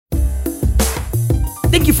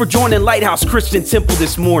Thank you for joining Lighthouse Christian Temple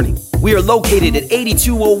this morning. We are located at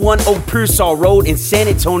 8201 Old Pearsall Road in San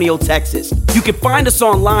Antonio, Texas. You can find us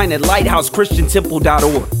online at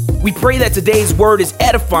lighthousechristiantemple.org. We pray that today's word is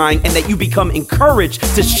edifying and that you become encouraged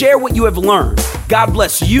to share what you have learned. God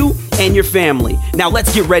bless you and your family. Now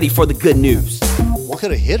let's get ready for the good news. What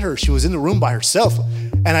could have hit her? She was in the room by herself.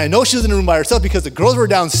 And I know she was in the room by herself because the girls were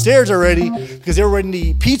downstairs already because they were ready to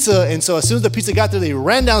eat pizza. And so as soon as the pizza got there, they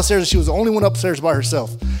ran downstairs and she was the only one upstairs by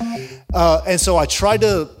herself. And so I tried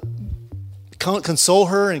to console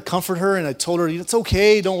her and comfort her. And I told her, it's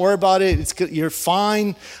okay. Don't worry about it. It's good. You're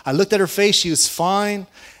fine. I looked at her face. She was fine.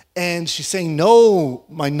 And she's saying, no,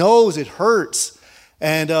 my nose, it hurts.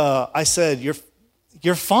 And I said, you're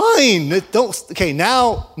fine. Okay,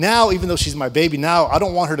 now, even though she's my baby, now I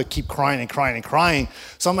don't want her to keep crying and crying and crying.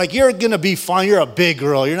 So I'm like, you're going to be fine. You're a big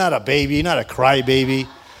girl. You're not a baby. You're not a crybaby.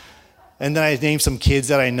 And then I named some kids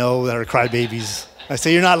that I know that are crybabies. I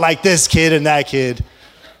say, you're not like this kid and that kid.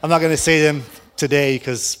 I'm not going to say them today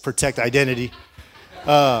because protect identity.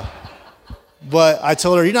 But I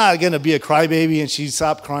told her, you're not going to be a crybaby. And she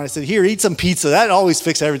stopped crying. I said, here, eat some pizza. That always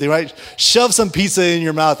fixes everything, right? Shove some pizza in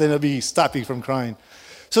your mouth and it'll stop you from crying.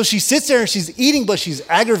 So she sits there and she's eating, but she's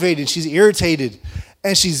aggravated. She's irritated.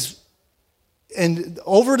 And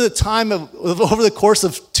over the course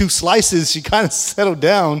of 2 slices, she kind of settled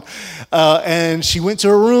down. And she went to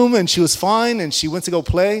her room and she was fine. And she went to go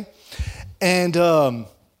play. And then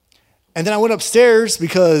I went upstairs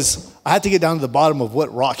because I had to get down to the bottom of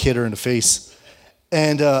what rock hit her in the face.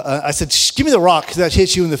 And I said, give me the rock that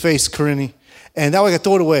hit you in the face, Karini. And that way I could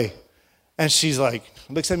throw it away. And she's like,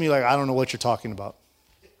 looks at me like, I don't know what you're talking about.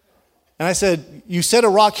 And I said, you said a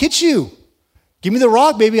rock hit you. Give me the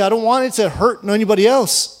rock, baby. I don't want it to hurt anybody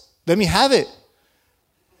else. Let me have it.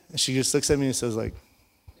 And she just looks at me and says, like,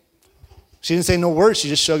 she didn't say no words. She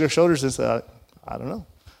just shrugged her shoulders and said, I don't know.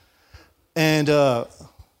 And so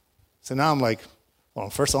now I'm like,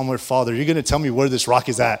 well, first of all, I'm your father. You're going to tell me where this rock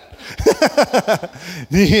is at.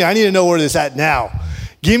 I need to know where this is at now.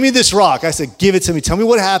 Give me this rock. I said, give it to me. Tell me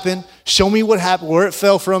what happened. Show me what happened, where it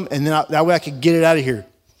fell from, and then that way I could get it out of here.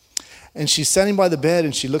 And she's standing by the bed,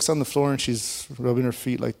 and she looks on the floor, and she's rubbing her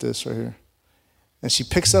feet like this right here. And she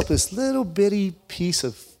picks up this little bitty piece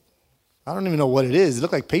of, I don't even know what it is. It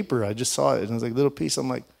looked like paper. I just saw it, and it was like a little piece. I'm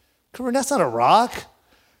like, Corinne, that's not a rock.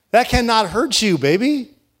 That cannot hurt you, baby.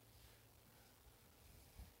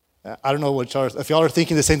 I don't know if y'all are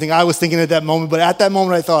thinking the same thing I was thinking at that moment, but at that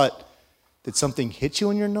moment I thought, did something hit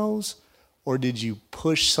you in your nose, or did you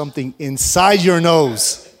push something inside your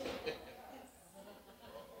nose?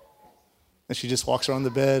 And she just walks around the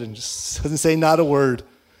bed and just doesn't say not a word.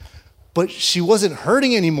 But she wasn't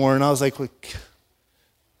hurting anymore, and I was like,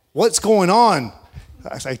 what's going on?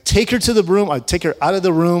 I take her to the room. I take her out of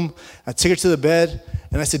the room. I take her to the bed,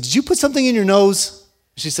 and I said, did you put something in your nose?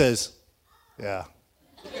 She says, yeah.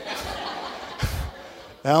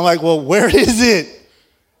 And I'm like, well, where is it?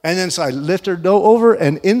 And then so I lift her over,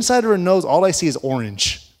 and inside of her nose, all I see is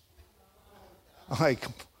orange. I'm like,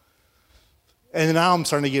 and now I'm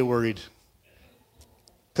starting to get worried.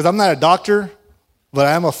 Because I'm not a doctor, but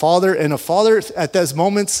I am a father, and a father at those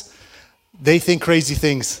moments, they think crazy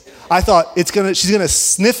things. I thought she's gonna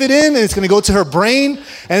sniff it in, and it's gonna go to her brain,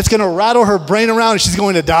 and it's gonna rattle her brain around, and she's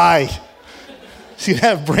going to die. She's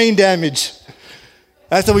gonna have brain damage.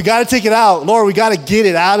 I said, we got to take it out. Lord, we got to get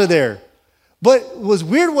it out of there. But what was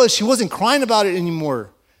weird was she wasn't crying about it anymore.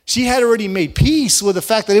 She had already made peace with the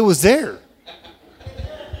fact that it was there.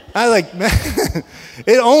 I was like, man,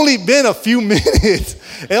 it only been a few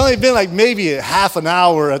minutes. It only been like maybe a half an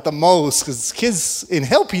hour at the most because kids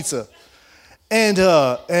inhale pizza. And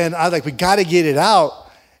I was like, we got to get it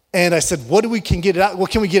out. And I said, what can we get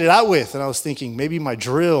it out with? And I was thinking, maybe my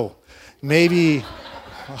drill, maybe...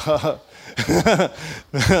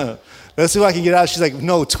 Let's see what I can get out. She's like,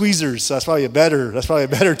 no, tweezers. That's probably a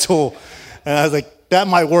better tool. And I was like, that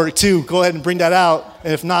might work too. Go ahead and bring that out.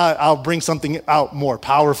 And if not, I'll bring something out more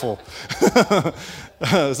powerful.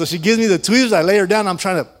 So she gives me the tweezers. I lay her down. I'm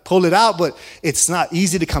trying to pull it out, but it's not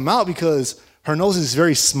easy to come out because her nose is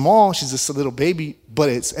very small. She's just a little baby, but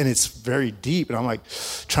it's very deep. And I'm like,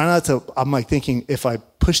 I'm like thinking if I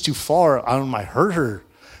push too far, I might hurt her.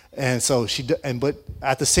 And so but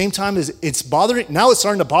at the same time, it's bothering. Now it's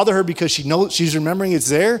starting to bother her because she knows she's remembering it's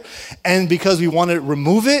there, and because we want to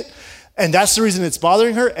remove it, and that's the reason it's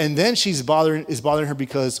bothering her. And then it's bothering her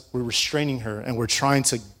because we're restraining her and we're trying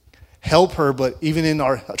to help her. But even in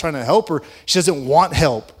our trying to help her, she doesn't want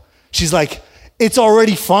help. She's like, it's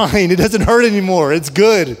already fine. It doesn't hurt anymore. It's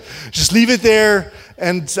good. Just leave it there,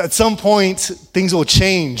 and at some point things will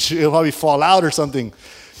change. It'll probably fall out or something.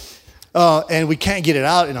 And we can't get it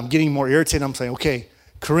out, and I'm getting more irritated. I'm saying, okay,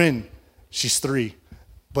 Corinne, she's 3,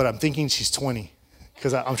 but I'm thinking she's 20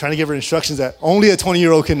 because I'm trying to give her instructions that only a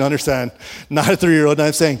 20-year-old can understand, not a 3-year-old. And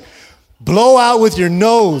I'm saying, blow out with your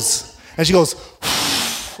nose. And she goes,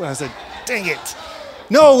 and I said, dang it.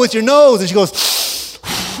 No, with your nose. And she goes,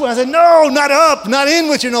 and I said, no, not up, not in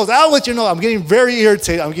with your nose, out with your nose. I'm getting very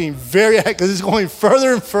irritated. I'm getting very, because it's going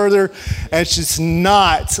further and further, and she's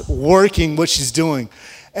not working what she's doing.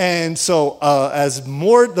 And so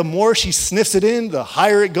the more she sniffs it in, the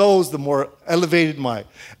higher it goes, the more elevated my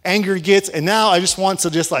anger gets. And now I just want to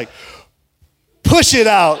just like push it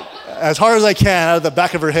out as hard as I can out of the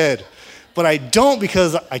back of her head. But I don't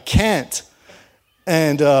because I can't.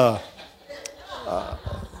 And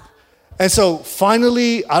so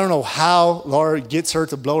finally, I don't know how Laura gets her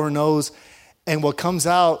to blow her nose. And what comes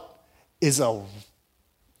out is a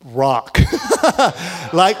rock,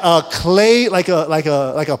 like a clay, like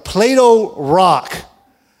a Play-Doh rock,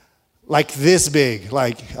 like this big,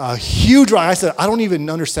 like a huge rock. I said, I don't even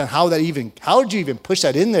understand how did you even push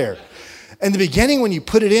that in there? In the beginning, when you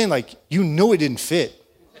put it in, like you knew it didn't fit,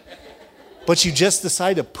 but you just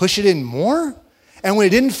decided to push it in more. And when it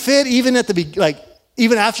didn't fit, even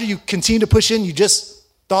after you continue to push in, you just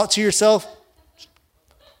thought to yourself,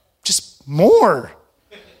 just more.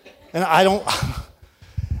 And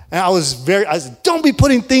And I said, don't be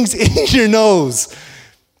putting things in your nose,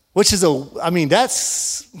 which is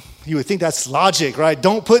you would think that's logic, right?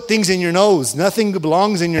 Don't put things in your nose. Nothing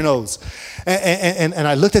belongs in your nose. And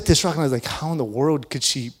I looked at this rock and I was like, how in the world could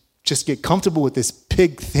she just get comfortable with this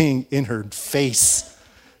big thing in her face?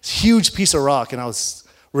 This huge piece of rock. And I was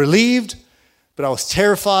relieved, but I was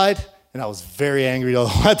terrified, and I was very angry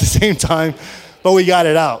at the same time, but we got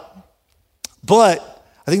it out. But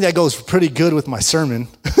I think that goes pretty good with my sermon.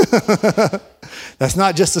 That's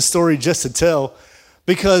not just a story just to tell,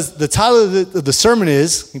 because the title of the sermon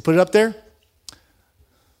is, can you put it up there?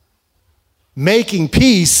 Making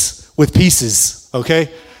Peace with Pieces,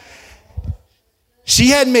 okay? She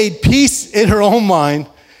had made peace in her own mind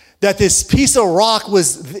that this piece of rock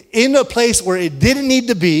was in a place where it didn't need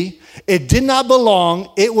to be. It did not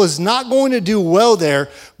belong. It was not going to do well there,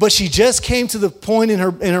 but she just came to the point in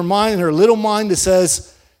her mind, in her little mind, that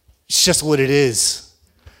says, it's just what it is.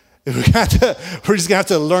 We're just going to have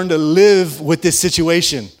to learn to live with this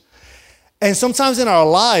situation. And sometimes in our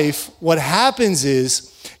life, what happens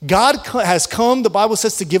is God has come, the Bible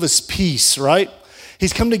says, to give us peace, right?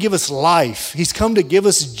 He's come to give us life. He's come to give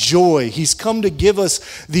us joy. He's come to give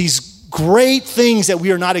us these great things that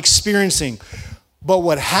we are not experiencing. But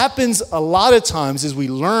what happens a lot of times is we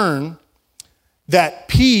learn that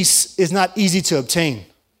peace is not easy to obtain.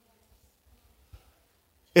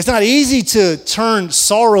 It's not easy to turn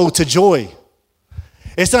sorrow to joy.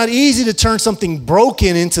 It's not easy to turn something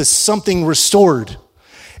broken into something restored.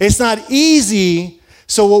 It's not easy.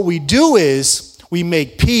 So what we do is we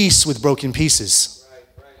make peace with broken pieces.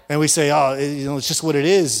 Right. And we say, it's just what it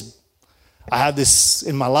is. I have this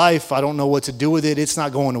in my life. I don't know what to do with it. It's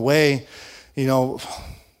not going away.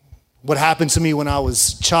 What happened to me when I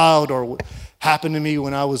was a child, or what happened to me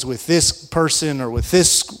when I was with this person, or with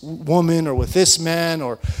this woman, or with this man,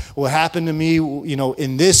 or what happened to me,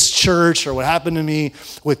 in this church, or what happened to me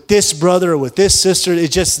with this brother or with this sister.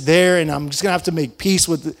 It's just there, and I'm just going to have to make peace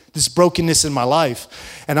with this brokenness in my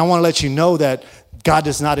life. And I want to let you know that God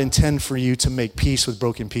does not intend for you to make peace with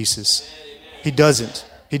broken pieces. He doesn't.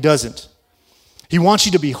 He doesn't. He wants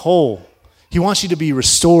you to be whole. He wants you to be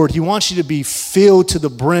restored. He wants you to be filled to the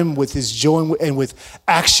brim with his joy and with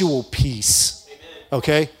actual peace.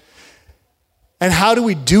 Okay? And how do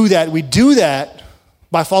we do that? We do that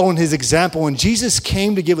by following his example. And Jesus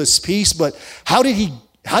came to give us peace, but how did he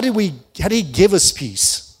give us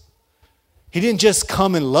peace? He didn't just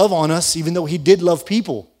come and love on us, even though he did love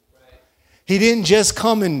people. He didn't just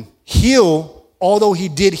come and heal, although he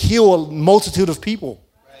did heal a multitude of people.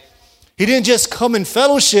 He didn't just come and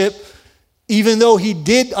fellowship, even though he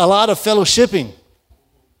did a lot of fellowshipping.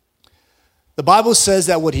 The Bible says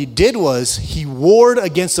that what he did was he warred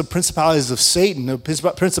against the principalities of Satan, the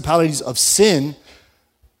principalities of sin,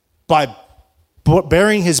 by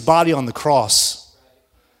bearing his body on the cross.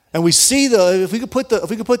 And we see if we could put the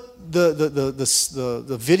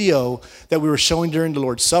video that we were showing during the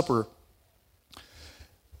Lord's Supper.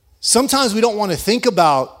 Sometimes we don't want to think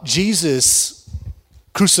about Jesus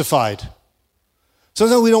crucified.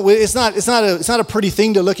 Sometimes we don't. It's not a pretty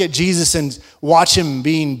thing to look at Jesus and watch him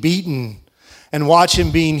being beaten, and watch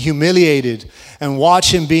him being humiliated, and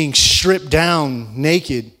watch him being stripped down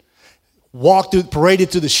naked. paraded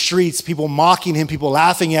through the streets, people mocking him, people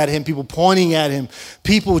laughing at him, people pointing at him,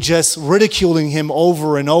 people just ridiculing him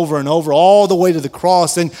over and over and over, all the way to the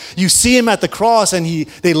cross. And you see him at the cross, and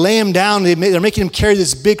they lay him down. They're making him carry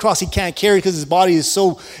this big cross he can't carry because his body is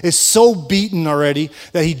so beaten already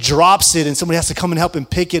that he drops it, and somebody has to come and help him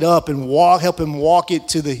pick it up and help him walk it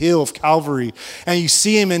to the hill of Calvary. And you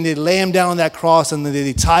see him, and they lay him down on that cross, and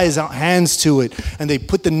they tie his hands to it, and they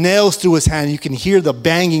put the nails through his hand. You can hear the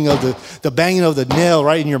banging of the nail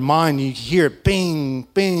right in your mind. You hear it, bing,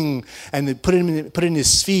 bing, and they put it in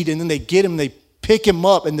his feet, and then they get him, they pick him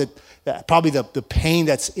up, and probably the pain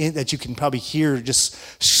that you can probably hear just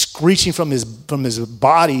screeching from his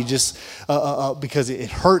body, just because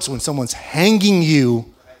it hurts when someone's hanging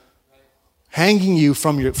you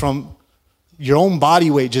from your own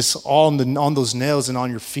body weight, just on those nails and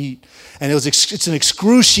on your feet. And it's an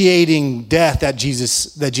excruciating death that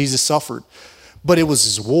Jesus suffered, but it was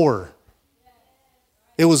his war.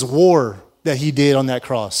 It was war that he did on that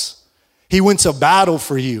cross. He went to battle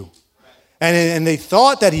for you. And they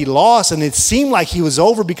thought that he lost, and it seemed like he was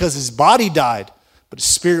over because his body died. But his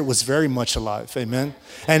spirit was very much alive. Amen.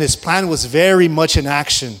 And his plan was very much in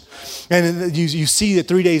action. And you see that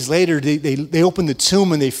 3 days later, they open the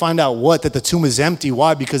tomb, and they find out that the tomb is empty.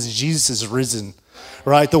 Why? Because Jesus is risen.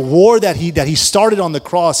 Right? The war that he started on the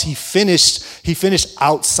cross, he finished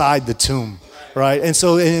outside the tomb. Right? And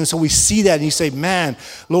so we see that, and you say, man,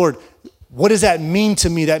 Lord, what does that mean to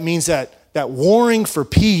me? That means that warring for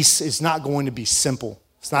peace is not going to be simple.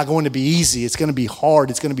 It's not going to be easy. It's going to be hard.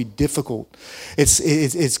 It's going to be difficult.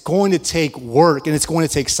 It's going to take work, and it's going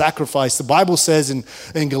to take sacrifice. The Bible says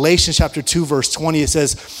in Galatians chapter 2, verse 20, it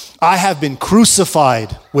says, I have been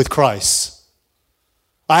crucified with Christ.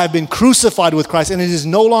 I have been crucified with Christ, and it is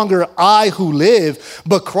no longer I who live,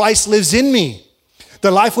 but Christ lives in me.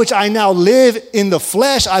 The life which I now live in the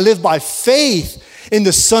flesh, I live by faith in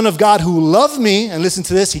the Son of God who loved me. And listen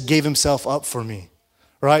to this, he gave himself up for me,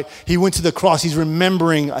 right? He went to the cross. He's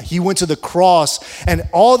remembering, he went to the cross, and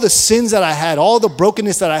all the sins that I had, all the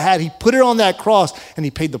brokenness that I had, he put it on that cross, and he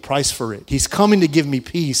paid the price for it. He's coming to give me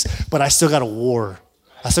peace, but I still got a war.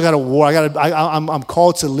 I'm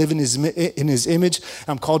called to live in his image.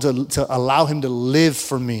 I'm called to allow him to live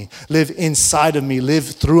for me, live inside of me, live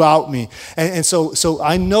throughout me. And so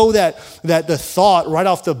I know that the thought right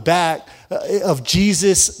off the bat of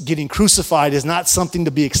Jesus getting crucified is not something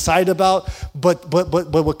to be excited about, but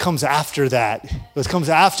what comes after that,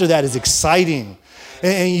 is exciting.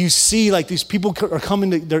 And you see, like, these people are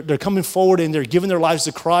they're coming forward, and they're giving their lives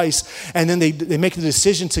to Christ, and then they make the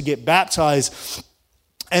decision to get baptized.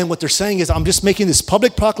 And what they're saying is, I'm just making this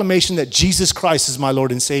public proclamation that Jesus Christ is my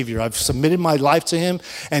Lord and Savior. I've submitted my life to him,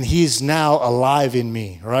 and he is now alive in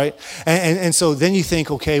me, right? And so then you think,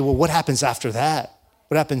 okay, well, what happens after that?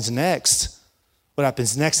 What happens next? What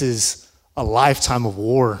happens next is a lifetime of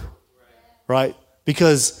war, right?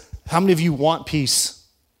 Because how many of you want peace?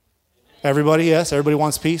 Everybody, yes? Everybody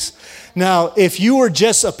wants peace? Now, if you are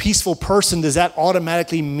just a peaceful person, does that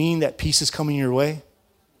automatically mean that peace is coming your way?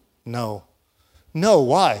 No. No,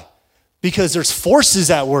 why? Because there's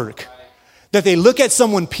forces at work. That they look at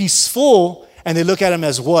someone peaceful, and they look at him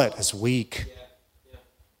as what? As weak.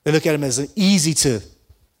 They look at him as easy to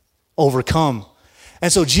overcome.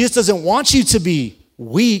 And so Jesus doesn't want you to be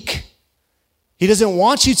weak. He doesn't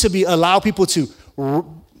want you to allow people to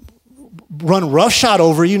run roughshod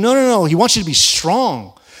over you. No. He wants you to be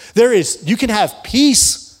strong. You can have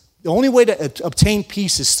peace. The only way to obtain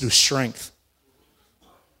peace is through strength.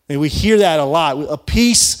 And we hear that a lot. A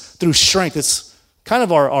peace through strength. It's kind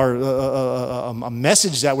of our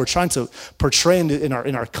message that we're trying to portray in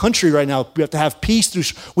our country right now. We have to have peace through.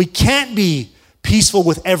 We can't be peaceful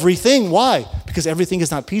with everything. Why? Because everything is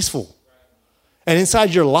not peaceful. And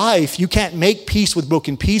inside your life, you can't make peace with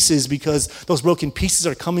broken pieces, because those broken pieces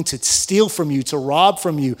are coming to steal from you, to rob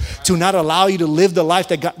from you, to not allow you to live the life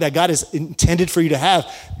that God has intended for you to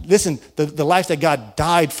have. Listen, the life that God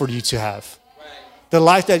died for you to have. The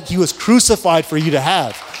life that he was crucified for you to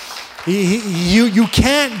have. You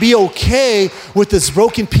can't be okay with these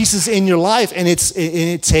broken pieces in your life, and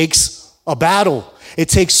it takes a battle. It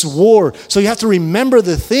takes war. So you have to remember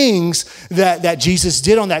the things that Jesus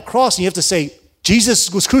did on that cross, and you have to say, Jesus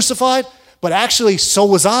was crucified, but actually so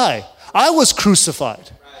was I. I was crucified.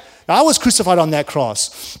 I was crucified on that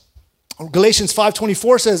cross. Galatians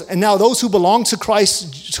 5:24 says, and now those who belong to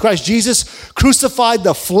Christ Jesus crucified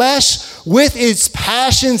the flesh with its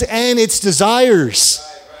passions and its desires.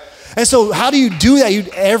 And so how do you do that?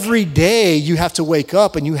 Every day you have to wake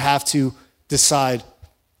up and you have to decide,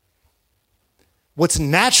 what's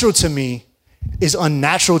natural to me is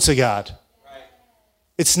unnatural to God.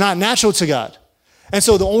 It's not natural to God. And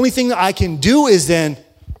so the only thing that I can do is then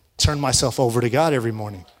turn myself over to God every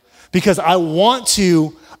morning, because I want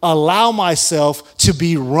to allow myself to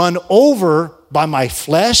be run over by my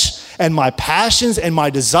flesh and my passions and my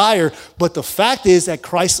desire. But the fact is that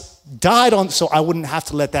Christ died on, so I wouldn't have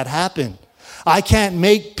to let that happen. I can't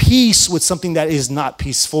make peace with something that is not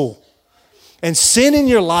peaceful. And sin in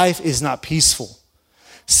your life is not peaceful.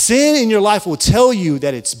 Sin in your life will tell you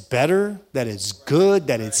that it's better, that it's good,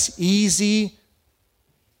 that it's easy.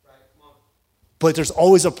 But there's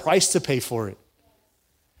always a price to pay for it.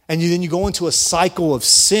 And then you go into a cycle of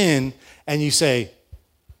sin and you say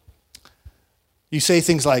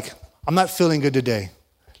things like, I'm not feeling good today.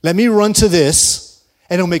 Let me run to this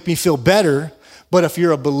and it'll make me feel better. But if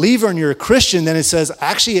you're a believer and you're a Christian, then it says,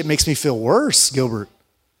 actually, it makes me feel worse, Gilbert.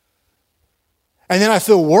 And then I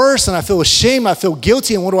feel worse and I feel ashamed, I feel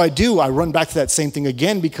guilty, and what do? I run back to that same thing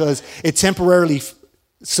again because it temporarily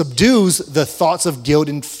subdues the thoughts of guilt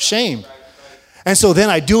and shame. And so then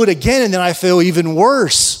I do it again and then I feel even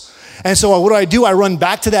worse. And so what do? I run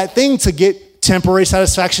back to that thing to get temporary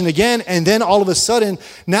satisfaction again, and then all of a sudden,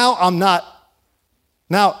 now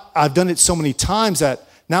I've done it so many times that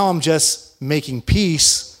now I'm just making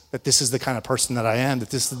peace that this is the kind of person that I am, that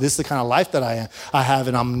this is the kind of life that I have,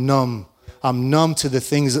 and I'm numb. I'm numb to the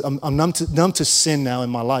things, I'm numb to sin now in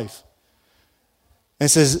my life. And it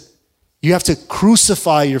says, you have to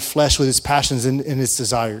crucify your flesh with its passions and its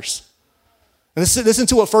desires. And listen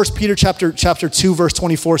to what 1 Peter chapter 2, verse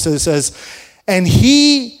 24 says. It says, and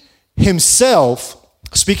he himself,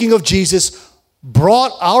 speaking of Jesus,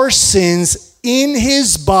 brought our sins in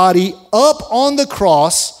his body up on the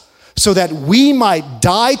cross so that we might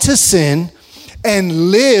die to sin and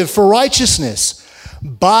live for righteousness.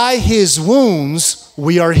 By his wounds,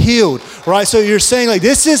 we are healed. Right? So you're saying like,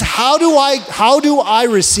 this is, how do I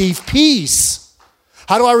receive peace?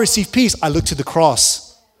 How do I receive peace? I look to the cross.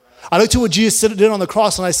 I looked at what Jesus did on the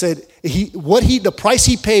cross and I said, the price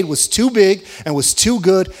he paid was too big and was too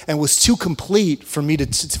good and was too complete for me to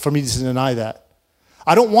deny that.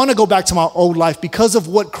 I don't want to go back to my old life because of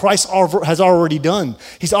what Christ has already done.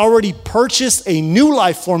 He's already purchased a new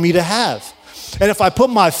life for me to have. And if I put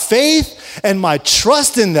my faith and my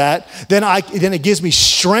trust in that, then it gives me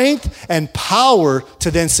strength and power to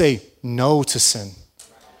then say no to sin.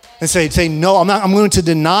 And say no, I'm going to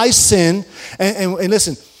deny sin. And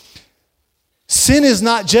listen, sin is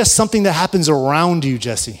not just something that happens around you,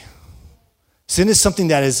 Jesse. Sin is something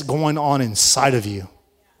that is going on inside of you,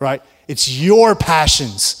 right? It's your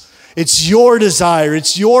passions. It's your desire.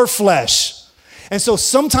 It's your flesh. And so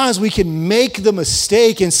sometimes we can make the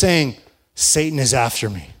mistake in saying, Satan is after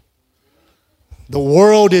me. The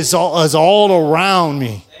world is all around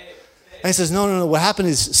me. And he says, no. What happened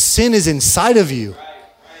is sin is inside of you.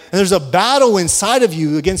 And there's a battle inside of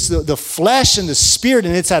you against the flesh and the spirit,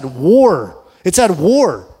 and it's at war. It's at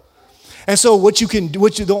war. And so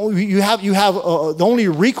the only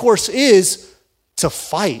recourse is to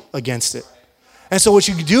fight against it. And so what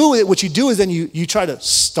you do is then you try to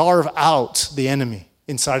starve out the enemy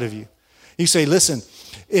inside of you. You say, listen,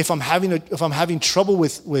 if I'm having trouble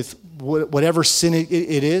with whatever sin it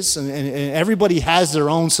is, and everybody has their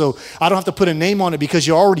own, so I don't have to put a name on it because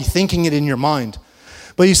you're already thinking it in your mind.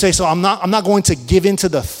 But you say, so I'm not going to give into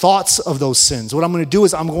the thoughts of those sins. What I'm going to do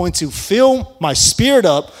is I'm going to fill my spirit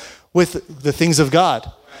up with the things of God,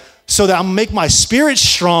 so that I'll make my spirit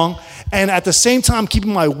strong, and at the same time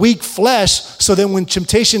keeping my weak flesh, so that when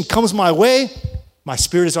temptation comes my way, my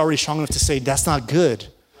spirit is already strong enough to say, that's not good.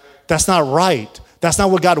 That's not right. That's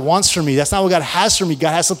not what God wants for me. That's not what God has for me.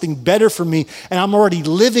 God has something better for me, and I'm already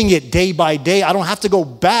living it day by day. I don't have to go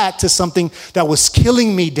back to something that was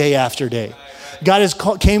killing me day after day.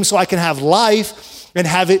 God came so I can have life and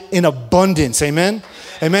have it in abundance. Amen?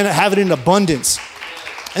 Amen. Have it in abundance.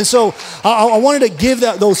 And so I wanted to give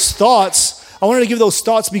those thoughts. I wanted to give those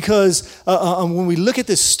thoughts because when we look at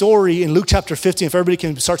this story in Luke chapter 15, if everybody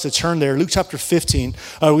can start to turn there, Luke chapter 15,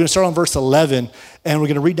 we're going to start on verse 11, and we're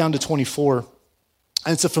going to read down to 24.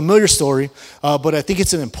 And it's a familiar story, but I think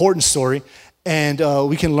it's an important story, and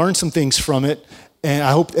we can learn some things from it. And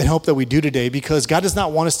I hope that we do today, because God does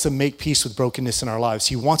not want us to make peace with brokenness in our lives.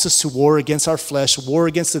 He wants us to war against our flesh, war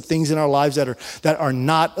against the things in our lives that are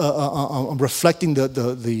not reflecting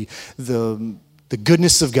the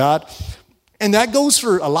goodness of God. And that goes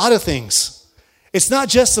for a lot of things. It's not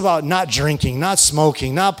just about not drinking, not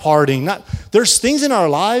smoking, not partying. There's things in our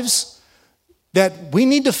lives that we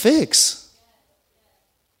need to fix.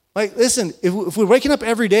 Like, listen, if we're waking up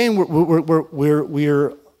every day and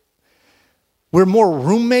we're more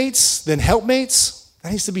roommates than helpmates,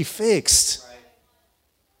 that needs to be fixed.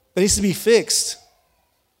 That needs to be fixed.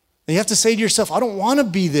 And you have to say to yourself, I don't want to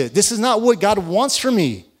be this. This is not what God wants for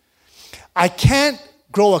me. I can't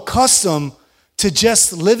grow accustomed to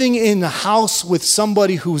just living in a house with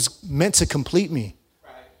somebody who's meant to complete me.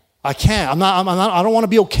 I can't. I don't want to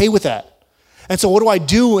be okay with that. And so what do I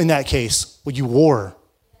do in that case? Well, you war,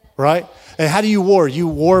 right? And how do you war? You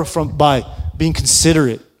war by being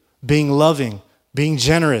considerate, being loving, being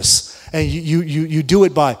generous. And you do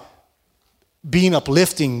it by being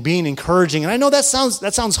uplifting, being encouraging. And I know that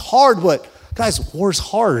sounds hard, but guys, war's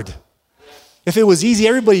hard. If it was easy,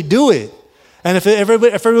 everybody'd do it. And if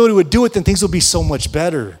everybody would do it, then things would be so much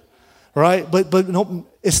better, right? But no,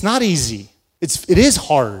 it's not easy. It is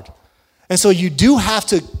hard. And so you do have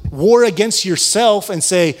to war against yourself and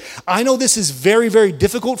say, I know this is very, very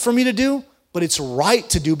difficult for me to do, but it's right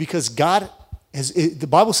to do because the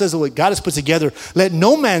Bible says that what God has put together, let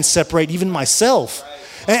no man separate, even myself.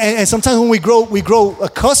 And sometimes when we grow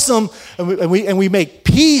accustomed and we make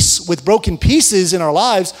peace with broken pieces in our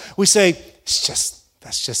lives, we say,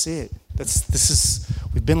 that's just it.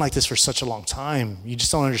 We've been like this for such a long time. You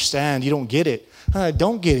just don't understand. You don't get it. I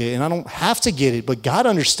don't get it, and I don't have to get it, but God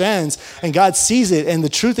understands, and God sees it, and the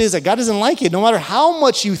truth is that God doesn't like it, no matter how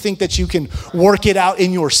much you think that you can work it out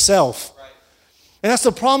in yourself. And that's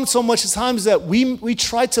the problem so much at times that we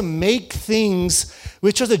try to make things,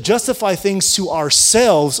 we try to justify things to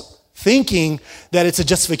ourselves, thinking that it's a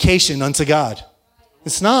justification unto God.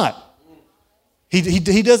 It's not. He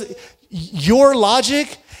does. Your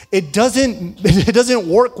logic, it doesn't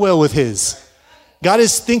work well with His. God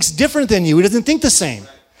thinks different than you. He doesn't think the same.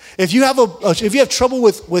 If you have trouble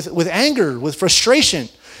with anger, with frustration,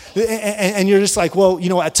 and you're just like,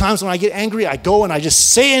 well, at times when I get angry, I go and I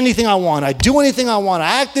just say anything I want. I do anything I want.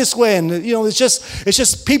 I act this way, and it's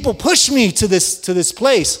just people push me to this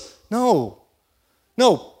place. No.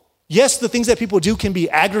 Yes, the things that people do can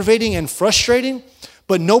be aggravating and frustrating,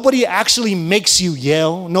 but nobody actually makes you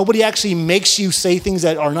yell. Nobody actually makes you say things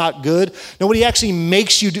that are not good. Nobody actually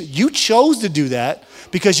makes you do. You chose to do that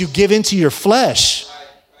because you give into your flesh.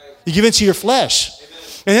 You give into your flesh.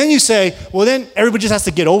 And then you say, well, then everybody just has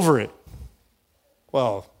to get over it.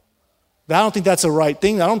 Well, I don't think that's a right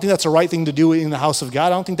thing. I don't think that's a right thing to do in the house of God. I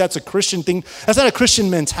don't think that's a Christian thing. That's not a Christian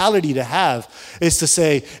mentality to have. It's to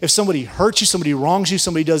say, if somebody hurts you, somebody wrongs you,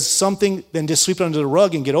 somebody does something, then just sweep it under the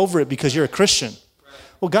rug and get over it because you're a Christian.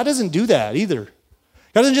 Well, God doesn't do that either.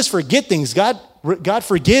 God doesn't just forget things. God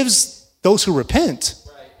forgives those who repent.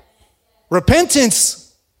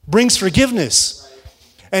 Repentance brings forgiveness.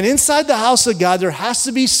 And inside the house of God, there has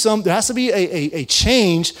to be a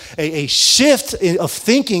change, a shift of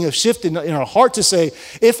thinking, a shift in our heart to say,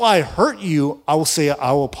 if I hurt you, I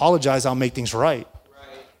will apologize, I'll make things right.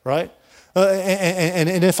 Right?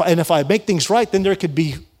 And if I make things right, then there could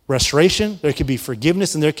be restoration, there could be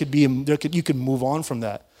forgiveness, and you could move on from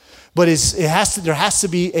that. But there has to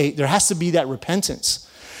be that repentance.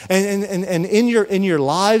 And in your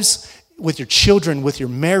lives, with your children, with your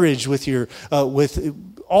marriage, with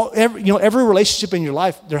every relationship in your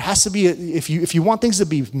life, there has to be if you want things to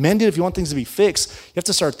be mended, if you want things to be fixed, you have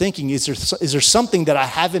to start thinking, is there something that I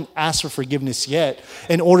haven't asked for forgiveness yet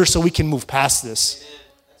in order so we can move past this? Amen.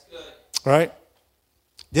 That's good. All right?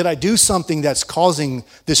 Did I do something that's causing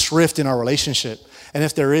this rift in our relationship? And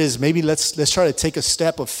if there is, maybe let's try to take a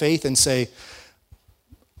step of faith and say,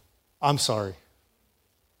 I'm sorry.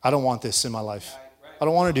 I don't want this in my life. I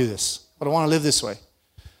don't want to do this. I don't want to live this way.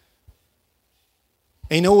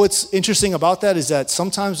 And you know what's interesting about that is that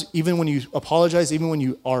sometimes even when you apologize, even when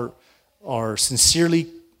you are sincerely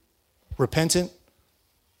repentant,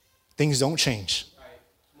 things don't change.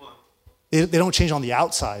 They don't change on the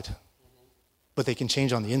outside, but they can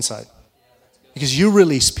change on the inside. Because you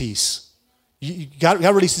release peace. God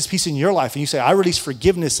releases peace in your life, and you say, I release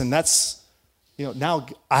forgiveness, and that's, now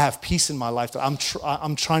I have peace in my life.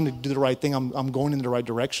 I'm trying to do the right thing. I'm going in the right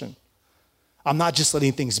direction. I'm not just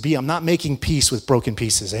letting things be. I'm not making peace with broken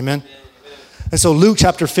pieces. Amen? And so Luke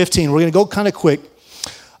chapter 15, we're going to go kind of quick.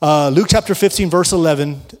 Luke chapter 15, verse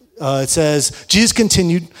 11, it says, Jesus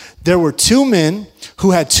continued, there were two men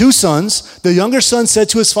who had two sons. The younger son said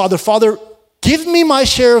to his father, Father, give me my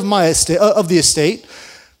share of the estate.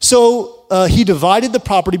 So he divided the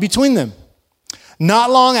property between them.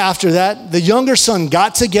 Not long after that, the younger son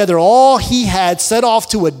got together all he had, set off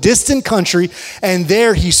to a distant country, and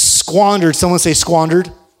there he squandered, someone say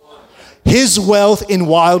squandered, his wealth in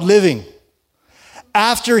wild living.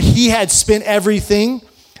 After he had spent everything,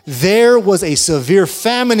 there was a severe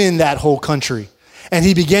famine in that whole country, and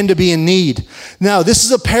he began to be in need. Now, this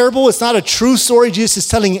is a parable. It's not a true story. Jesus is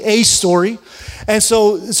telling a story. And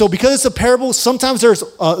so because it's a parable, sometimes there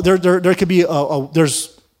could be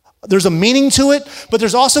there's there's a meaning to it, but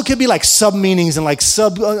there's also could be like sub-meanings and like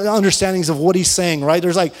sub-understandings of what he's saying, right?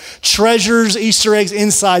 There's like treasures, Easter eggs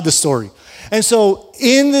inside the story. And so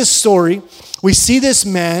in this story, we see this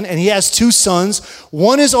man, and he has two sons.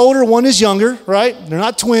 One is older, one is younger, right? They're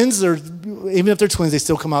not twins. Even if they're twins, they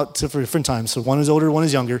still come out for different times. So one is older, one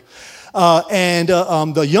is younger.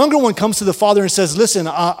 The younger one comes to the father and says, listen,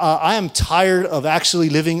 I am tired of actually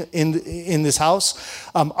living in this house.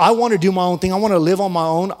 I want to do my own thing. I want to live on my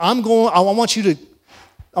own. I want you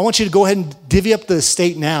to go ahead and divvy up the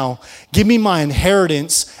estate now. Give me my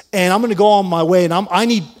inheritance, and I'm going to go on my way. And I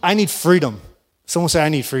need freedom. Someone say, I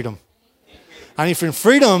need freedom. I need freedom.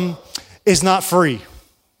 Freedom is not free,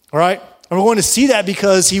 all right? And we're going to see that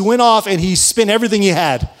because he went off and he spent everything he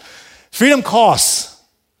had. Freedom costs.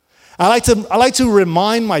 I like to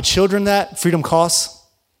remind my children that freedom costs,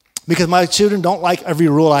 because my children don't like every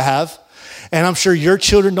rule I have. And I'm sure your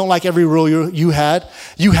children don't like every rule you have.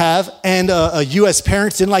 And you as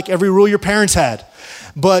parents didn't like every rule your parents had.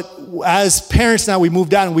 But as parents now, we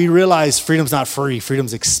moved out and we realize freedom's not free.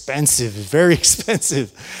 Freedom's expensive, very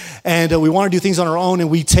expensive. And we want to do things on our own, and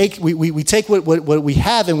we take what we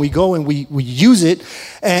have and we go and we use it.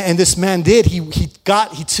 And this man did.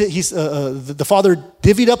 The father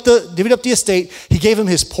divvied up the estate. He gave him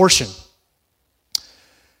his portion.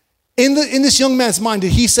 In this young man's mind,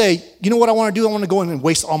 did he say, you know what I want to do? I want to go in and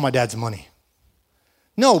waste all my dad's money.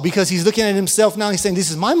 No, because he's looking at himself now. He's saying,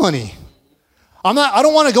 this is my money. I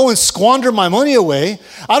don't want to go and squander my money away.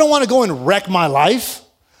 I don't want to go and wreck my life.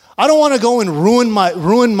 I don't want to go and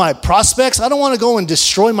ruin my prospects. I don't want to go and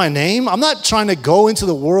destroy my name. I'm not trying to go into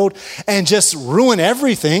the world and just ruin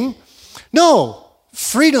everything. No,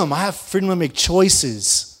 freedom. I have freedom to make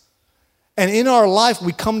choices. And in our life,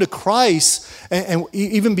 we come to Christ, and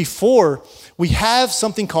even before, we have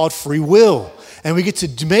something called free will. And we get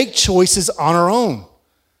to make choices on our own.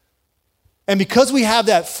 And because we have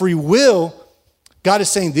that free will, God is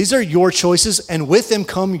saying, these are your choices, and with them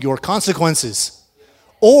come your consequences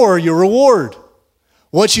or your reward.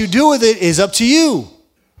 What you do with it is up to you.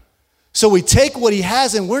 So we take what he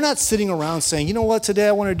has, and we're not sitting around saying, you know what, today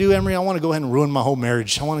I want to do, Emery, I want to go ahead and ruin my whole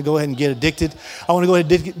marriage. I want to go ahead and get addicted. I want to go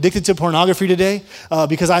ahead and get addicted to pornography today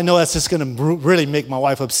because I know that's just going to really make my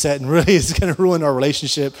wife upset, and really it's going to ruin our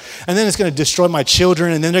relationship. And then it's going to destroy my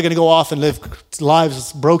children, and then they're going to go off and live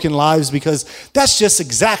broken lives, because that's just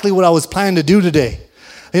exactly what I was planning to do today.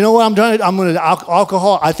 You know what I'm going to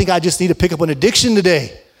alcohol. I think I just need to pick up an addiction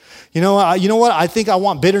today. You know what? I think I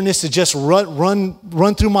want bitterness to just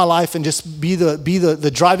run through my life and just be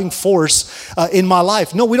the driving force in my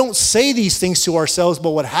life. No, we don't say these things to ourselves,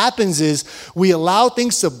 but what happens is we allow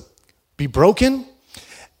things to be broken,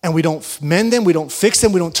 and we don't mend them, we don't fix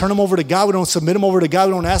them, we don't turn them over to God, we don't submit them over to God,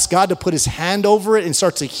 we don't ask God to put his hand over it and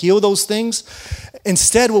start to heal those things.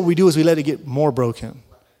 Instead, what we do is we let it get more broken.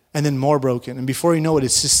 And then more broken. And before you know it,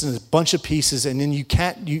 it's just in a bunch of pieces, and then you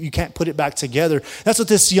can't put it back together. That's what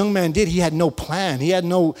this young man did. He had no plan. He had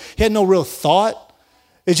no real thought.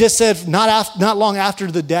 It just said not long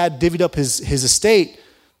after the dad divvied up his estate,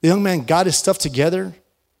 the young man got his stuff together.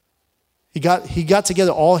 He got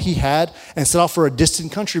together all he had and set off for a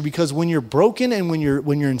distant country, because when you're broken and when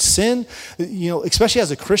you're in sin, especially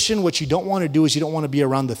as a Christian, what you don't want to do is you don't want to be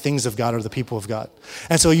around the things of God or the people of God.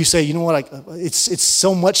 And so you say, you know what, it's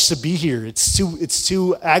so much to be here. It's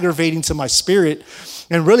too aggravating to my spirit.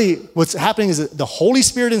 And really what's happening is that the Holy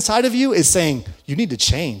Spirit inside of you is saying, you need to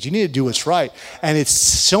change. You need to do what's right. And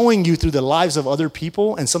it's showing you through the lives of other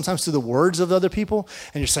people, and sometimes through the words of other people.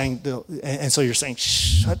 And you're saying, and so you're saying,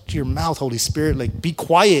 shut your mouth, Holy Spirit, like be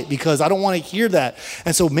quiet, because I don't want to hear that.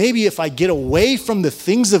 And so maybe if I get away from the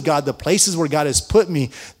things of God, the places where God has put me,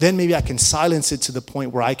 then maybe I can silence it to the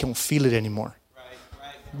point where I can't feel it anymore.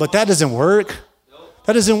 Right. But that doesn't work.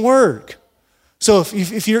 That doesn't work. So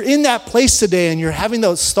if you're in that place today and you're having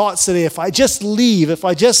those thoughts today, if I just leave, if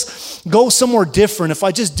I just go somewhere different, if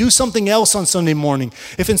I just do something else on Sunday morning,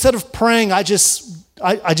 if instead of praying, I just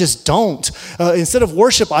don't. Instead of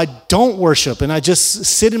worship, I don't worship, and I just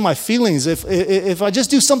sit in my feelings. If I just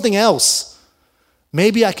do something else,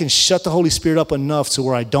 maybe I can shut the Holy Spirit up enough to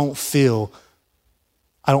where I don't feel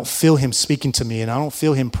him speaking to me, and I don't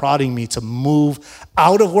feel him prodding me to move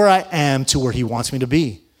out of where I am to where he wants me to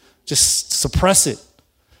be. Just suppress it.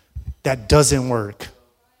 That doesn't work.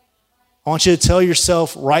 I want you to tell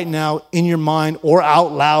yourself right now in your mind or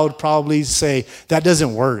out loud, probably say, that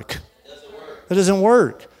doesn't work. That doesn't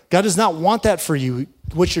work. God does not want that for you.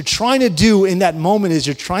 What you're trying to do in that moment is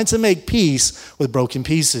you're trying to make peace with broken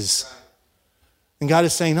pieces. And God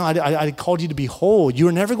is saying, no, I called you to be whole.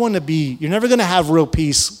 You're never going to have real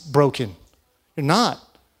peace broken. You're not.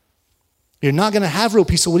 You're not going to have real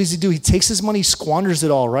peace. So what does he do? He takes his money, squanders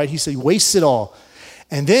it all, right? He said he wastes it all.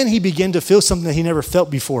 And then he began to feel something that he never felt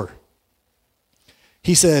before.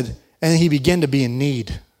 He said, and he began to be in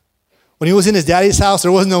need. When he was in his daddy's house,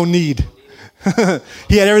 there was no need.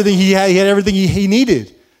 He had everything he had. He had everything he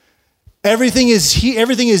needed. Everything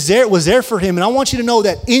was there for him. And I want you to know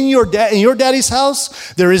that in your daddy's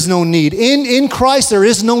house, there is no need. In Christ, there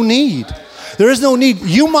is no need. There is no need.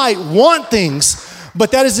 You might want things,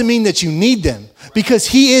 but that doesn't mean that you need them, because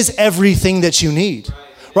he is everything that you need.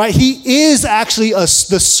 Right? He is actually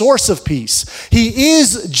the source of peace. He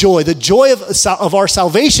is joy. The joy of our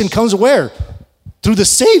salvation comes where? Through the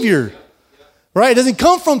Savior. Right? It doesn't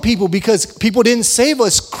come from people, because people didn't save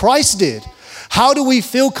us. Christ did. How do we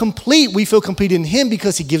feel complete? We feel complete in him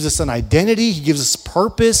because he gives us an identity. He gives us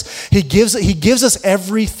purpose. He gives us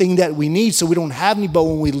everything that we need, so we don't have any. But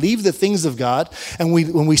when we leave the things of God and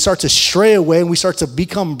when we start to stray away and we start to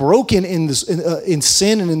become broken in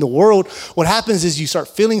sin and in the world, what happens is you start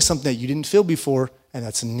feeling something that you didn't feel before, and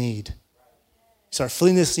that's a need. You start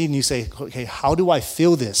feeling this need and you say, okay, how do I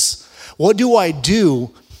feel this? What do I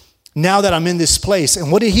do now that I'm in this place? And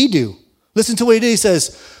what did he do? Listen to what he did. He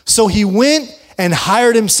says, so he went and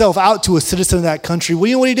hired himself out to a citizen of that country. Well,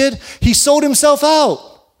 you know what he did? He sold himself out.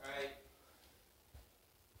 Right.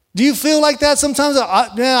 Do you feel like that sometimes?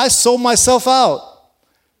 I sold myself out.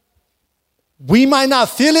 We might not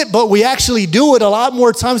feel it, but we actually do it a lot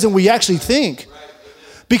more times than we actually think.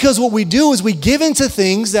 Because what we do is we give into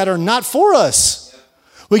things that are not for us.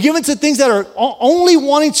 We give into things that are only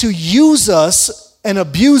wanting to use us and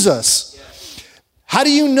abuse us. How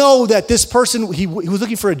do you know that this person, he was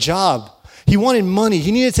looking for a job. He wanted money.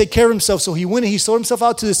 He needed to take care of himself. So he went and he sold himself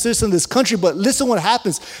out to the citizen of this country. But listen what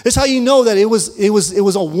happens. This is how you know that it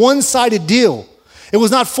was a one-sided deal. It was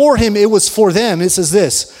not for him. It was for them. It says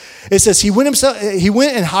this. It says he went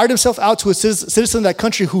and hired himself out to a citizen of that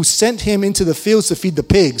country who sent him into the fields to feed the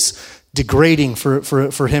pigs. Degrading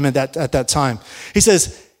for him at that time. He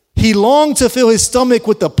says he longed to fill his stomach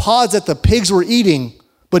with the pods that the pigs were eating,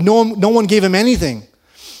 but no one gave him anything.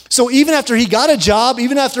 So even after he got a job,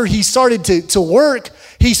 even after he started to work,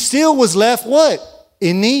 he still was left what?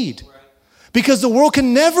 In need. Because the world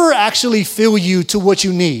can never actually fill you to what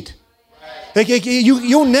you need. Like,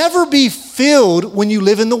 you'll never be filled when you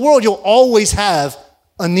live in the world. You'll always have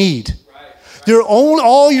a need.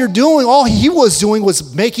 All he was doing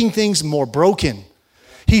was making things more broken.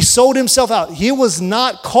 He sold himself out. He was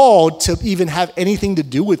not called to even have anything to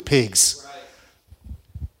do with pigs.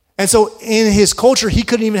 And so in his culture, he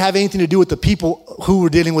couldn't even have anything to do with the people who were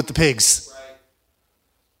dealing with the pigs. Right.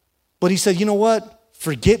 But he said, you know what?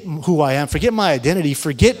 Forget who I am. Forget my identity.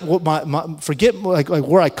 Forget what forget like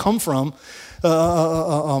where I come from.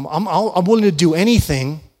 I'm willing to do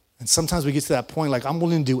anything. And sometimes we get to that point, like I'm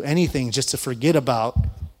willing to do anything just to forget about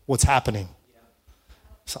what's happening.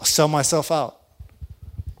 So I'll sell myself out.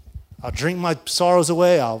 I'll drink my sorrows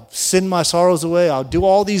away. I'll sin my sorrows away. I'll do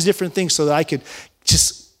all these different things so that I could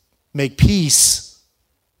just make peace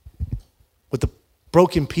with the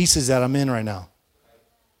broken pieces that I'm in right now.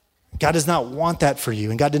 God does not want that for you,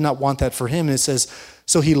 and God did not want that for him. And it says,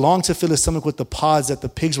 so he longed to fill his stomach with the pods that the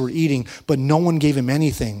pigs were eating, but no one gave him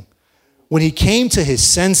anything. When he came to his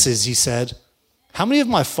senses, he said, how many of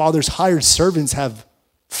my father's hired servants have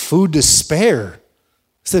food to spare?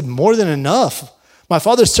 He said, more than enough. My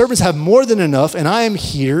father's servants have more than enough, and I am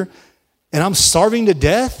here, and I'm starving to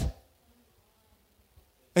death.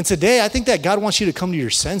 And today, I think that God wants you to come to your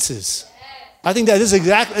senses. I think that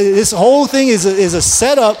this whole thing is a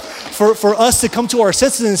setup for us to come to our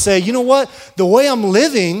senses and say, you know what? The way I'm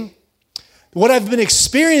living, what I've been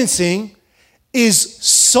experiencing is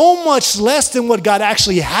so much less than what God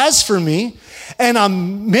actually has for me. And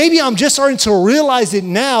I'm just starting to realize it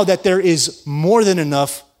now that there is more than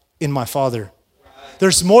enough in my Father.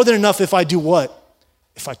 There's more than enough if I do what?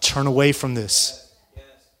 If I turn away from this.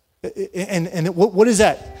 And what is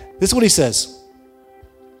that? This is what he says.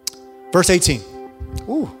 Verse 18.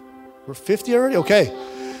 Ooh, we're 50 already? Okay.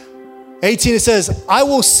 18, it says, I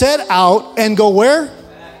will set out and go where?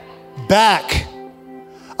 Back.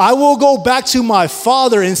 I will go back to my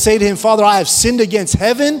father and say to him, Father, I have sinned against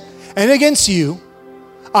heaven and against you.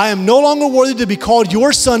 I am no longer worthy to be called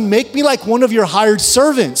your son. Make me like one of your hired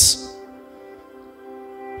servants.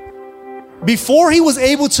 Before he was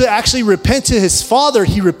able to actually repent to his father,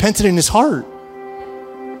 he repented in his heart.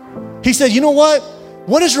 He said, you know what?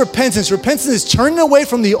 What is repentance? Repentance is turning away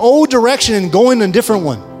from the old direction and going in a different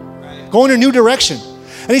one. Going in a new direction.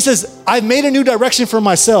 And he says, I've made a new direction for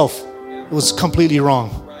myself. It was completely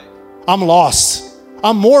wrong. I'm lost.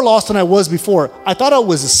 I'm more lost than I was before. I thought I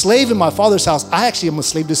was a slave in my father's house. I actually am a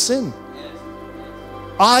slave to sin.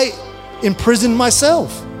 I imprisoned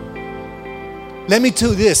myself. Let me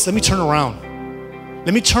do this. Let me turn around.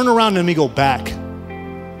 Let me turn around and let me go back.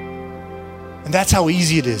 And that's how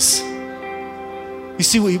easy it is. You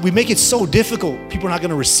see, we make it so difficult. People are not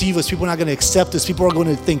going to receive us. People are not going to accept us. People are going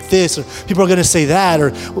to think this, or people are going to say that.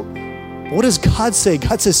 Or what does God say?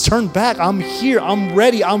 God says, turn back. I'm here. I'm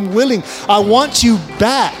ready. I'm willing. I want you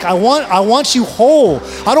back. I want you whole.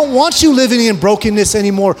 I don't want you living in brokenness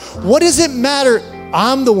anymore. What does it matter?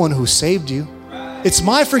 I'm the one who saved you. It's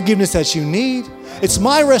my forgiveness that you need. It's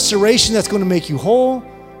my restoration that's going to make you whole.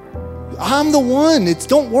 I'm the one.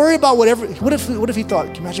 Don't worry about whatever. What if he thought,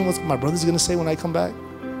 can you imagine what my brother's going to say when I come back?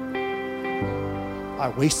 I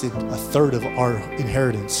wasted a third of our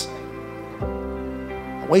inheritance.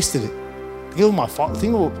 I wasted it.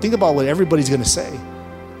 Think about what everybody's going to say.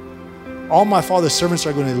 All my father's servants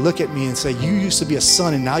are going to look at me and say, you used to be a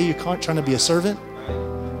son and now you're trying to be a servant?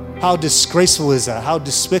 How disgraceful is that? How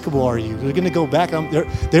despicable are you? They're going to go back.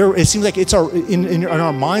 It seems like it's in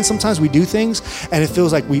our minds. Sometimes we do things and it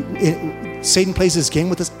feels like Satan plays this game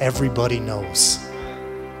with us. Everybody knows.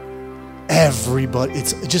 Everybody.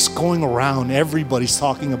 It's just going around. Everybody's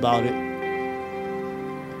talking about it.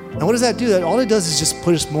 And what does that do? All it does is just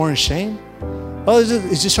put us more in shame.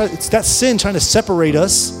 It's that sin trying to separate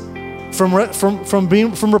us from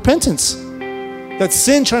repentance. That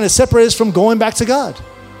sin trying to separate us from going back to God.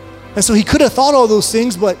 And so he could have thought all those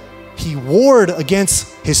things, but he warred against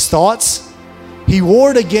his thoughts. He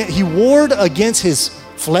warred against his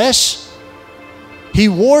flesh. He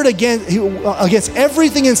warred against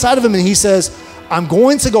everything inside of him. And he says, I'm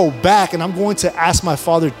going to go back and I'm going to ask my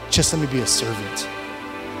father, just let me be a servant.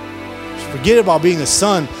 Forget about being a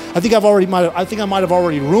son. I think I might have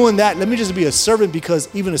already ruined that. Let me just be a servant, because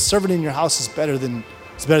even a servant in your house is better than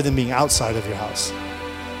being outside of your house.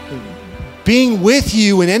 Being with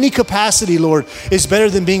you in any capacity, Lord, is better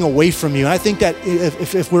than being away from you. And I think that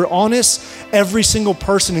if we're honest, every single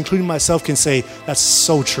person, including myself, can say that's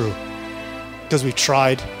so true. Because we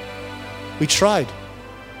tried. We tried.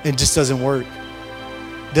 And it just doesn't work.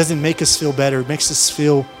 It doesn't make us feel better. It makes us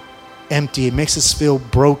feel empty. It makes us feel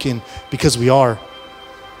broken, because we are.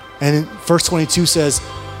 And in verse 22 says,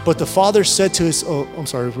 but the father said to his,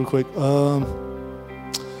 real quick.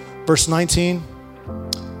 Verse 19.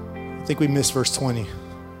 I think we missed verse 20. Can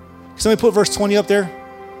somebody put verse 20 up there?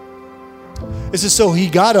 It says, so he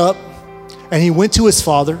got up and he went to his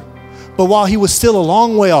father, but while he was still a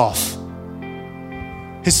long way off,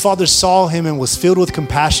 his father saw him and was filled with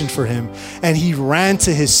compassion for him, and he ran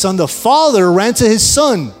to his son. The father ran to his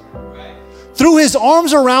son, threw his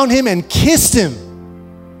arms around him and kissed him.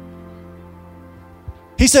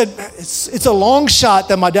 He said, it's a long shot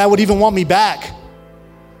that my dad would even want me back.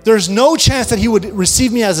 There's no chance that he would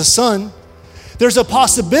receive me as a son. There's a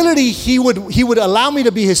possibility he would allow me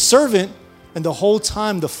to be his servant. And the whole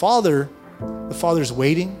time the father's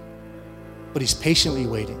waiting, but he's patiently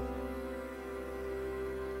waiting.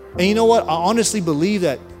 And you know what? I honestly believe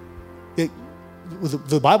that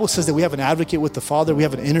the Bible says that we have an advocate with the Father. We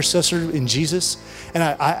have an intercessor in Jesus. And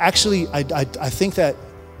I think that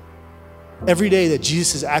every day that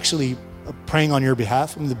Jesus is actually praying on your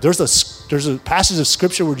behalf. I mean, there's a passage of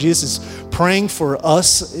scripture where Jesus is praying for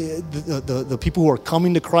us, the people who are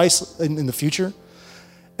coming to Christ in the future.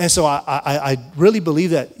 And so I really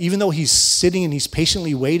believe that even though he's sitting and he's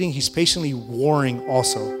patiently waiting, he's patiently warring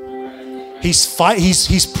also.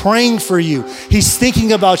 He's praying for you. He's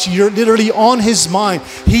thinking about you. You're literally on his mind.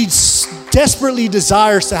 He desperately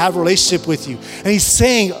desires to have a relationship with you. And he's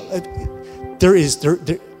saying,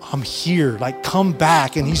 I'm here, like, come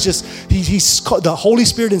back. And he's the Holy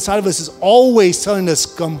Spirit inside of us is always telling us,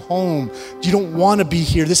 come home. You don't want to be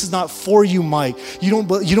here. This is not for you, Mike. You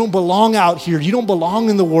don't belong out here. You don't belong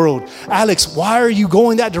in the world. Alex, why are you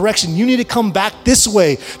going that direction? You need to come back this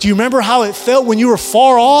way. Do you remember how it felt when you were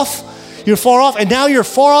far off? You're far off, and now you're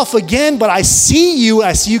far off again, but I see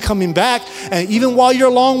you coming back. And even while you're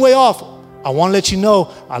a long way off, I want to let you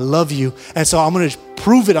know I love you. And so I'm going to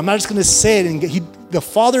prove it. I'm not just going to say it. And the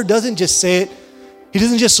Father doesn't just say it. He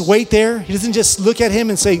doesn't just wait there. He doesn't just look at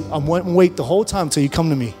him and say, I'm going to wait the whole time until you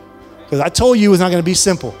come to me. Because I told you it was not going to be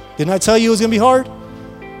simple. Didn't I tell you it was going to be hard?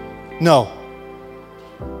 No.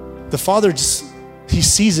 The Father he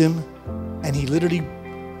sees him and he literally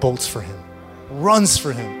bolts for him, runs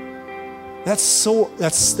for him.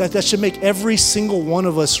 That should make every single one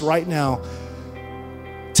of us right now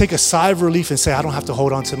take a sigh of relief and say, I don't have to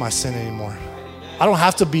hold on to my sin anymore. I don't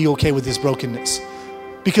have to be okay with this brokenness,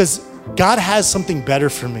 because God has something better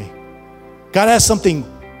for me. God has something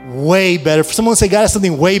way better. Someone say, God has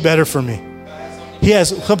something way better for me. He has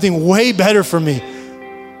something way better for me.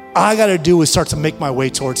 I got to do is start to make my way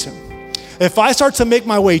towards him. If I start to make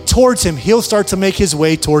my way towards him, he'll start to make his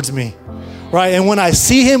way towards me. Right? And when I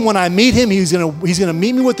see him, when I meet him, he's gonna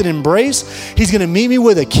meet me with an embrace. He's gonna meet me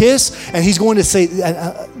with a kiss, and he's going to say,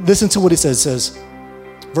 listen to what it says. It says,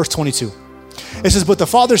 verse 22. It says, but the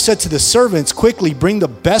father said to the servants, quickly bring the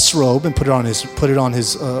best robe and put it on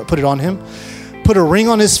him. Put a ring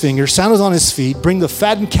on his finger, sandals on his feet, bring the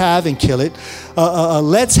fattened calf and kill it.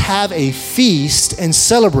 Let's have a feast and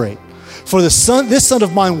celebrate. For this son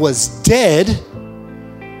of mine was dead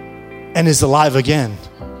and is alive again.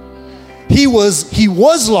 He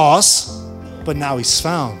was lost, but now he's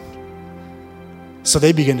found. So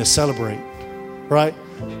they begin to celebrate, right?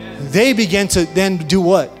 They began to then do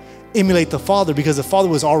what? Emulate the father, because the father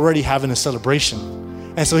was already having a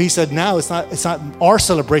celebration. And so he said, now it's not our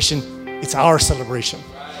celebration, it's our celebration.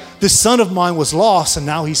 This son of mine was lost and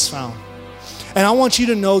now he's found. And I want you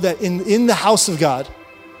to know that in the house of God,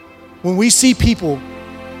 when we see people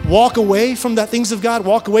walk away from the things of God,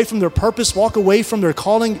 walk away from their purpose, walk away from their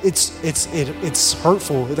calling, it's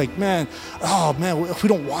hurtful. It's like, man, we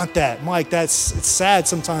don't want that. Mike, it's sad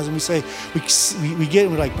sometimes when we say, we get it,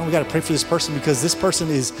 we're like, no, we got to pray for this person because this person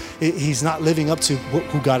he's not living up to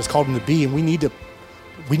who God has called him to be. And we need to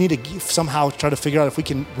somehow try to figure out if we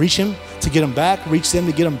can reach him to get him back, reach them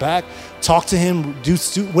to get him back, talk to him, do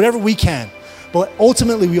whatever we can. But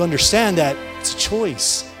ultimately we understand that it's a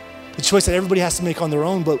choice. The choice that everybody has to make on their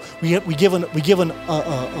own, but we give an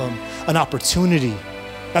opportunity.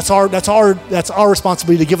 That's our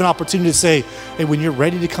responsibility to give an opportunity to say, hey, when you're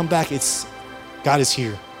ready to come back, God is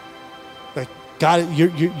here. Like God,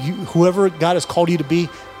 whoever God has called you to be,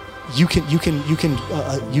 you can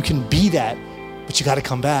be that, but you got to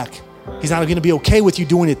come back. He's not going to be okay with you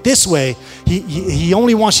doing it this way. He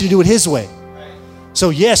only wants you to do it His way.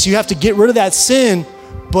 So yes, you have to get rid of that sin,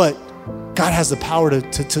 but God has the power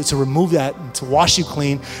to remove that, and to wash you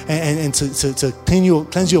clean, and to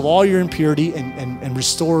cleanse you of all your impurity and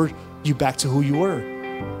restore you back to who you were.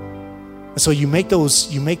 And so you make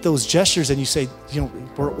those gestures and you say,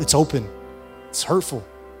 it's open, it's hurtful.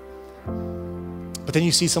 But then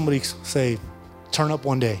you see somebody say, turn up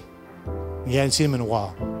one day. You hadn't seen them in a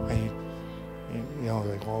while. And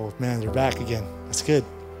like, oh man, they're back again. That's good.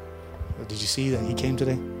 Did you see that he came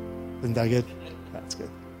today? Isn't that good? That's good.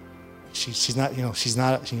 She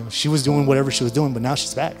was doing whatever she was doing, but now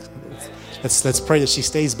she's back. Let's pray that she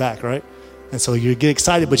stays back, right? And so you get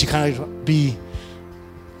excited, but you kind of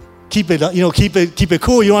keep it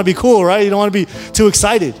cool. You don't want to be cool, right? You don't want to be too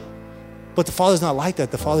excited. But the Father's not like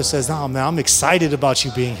that. The Father says, no, man, I'm excited about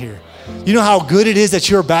you being here. You know how good it is that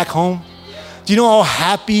you're back home? Do you know how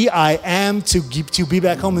happy I am to be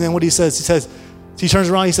back home? And then what he says, he turns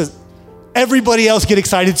around, he says, everybody else get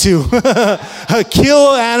excited too.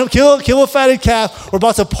 Kill a fatted calf. We're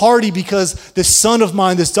about to party because this son of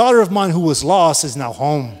mine, this daughter of mine who was lost is now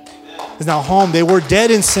home. Is now home. They were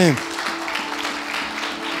dead in sin.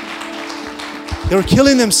 They were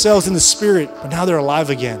killing themselves in the spirit, but now they're alive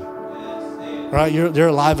again. Right? They're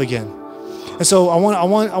alive again. And so I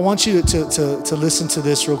want you to listen to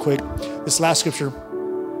this real quick, this last scripture,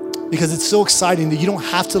 because it's so exciting that you don't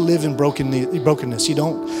have to live in brokenness. You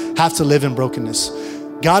don't have to live in brokenness.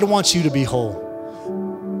 God wants you to be whole.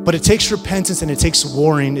 But it takes repentance and it takes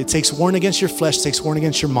warring. It takes warring against your flesh. It takes warring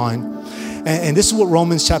against your mind. And this is what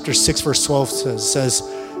Romans chapter 6, verse 12 says. It says,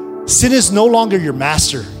 sin is no longer your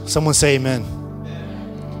master. Someone say amen.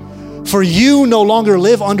 For you no longer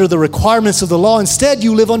live under the requirements of the law. Instead,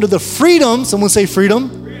 you live under the freedom, someone say freedom,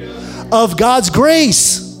 of God's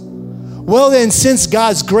grace. Well then, since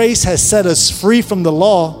God's grace has set us free from the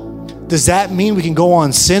law, does that mean we can go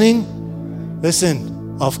on sinning?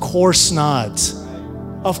 Listen, of course not.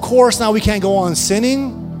 Of course not, we can't go on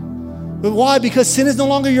sinning. But why? Because sin is no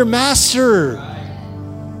longer your master.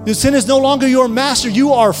 Sin is no longer your master.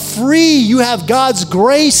 You are free. You have God's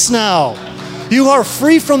grace now. You are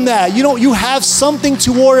free from that. You have something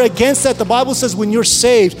to war against that. The Bible says when you're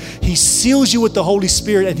saved, He seals you with the Holy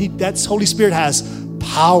Spirit, and that Holy Spirit has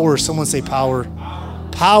power. Someone say power.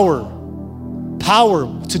 Power.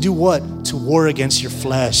 Power to do what? To war against your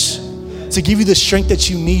flesh. To give you the strength that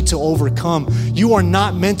you need to overcome. You are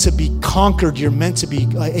not meant to be conquered. You're meant to be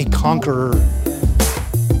a conqueror.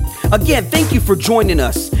 Again, thank you for joining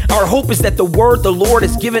us. Our hope is that the word the Lord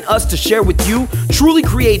has given us to share with you truly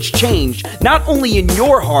creates change, not only in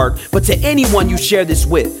your heart, but to anyone you share this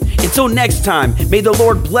with. Until next time, may the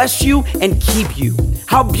Lord bless you and keep you.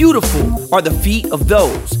 How beautiful are the feet of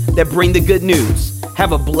those that bring the good news.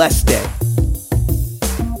 Have a blessed day.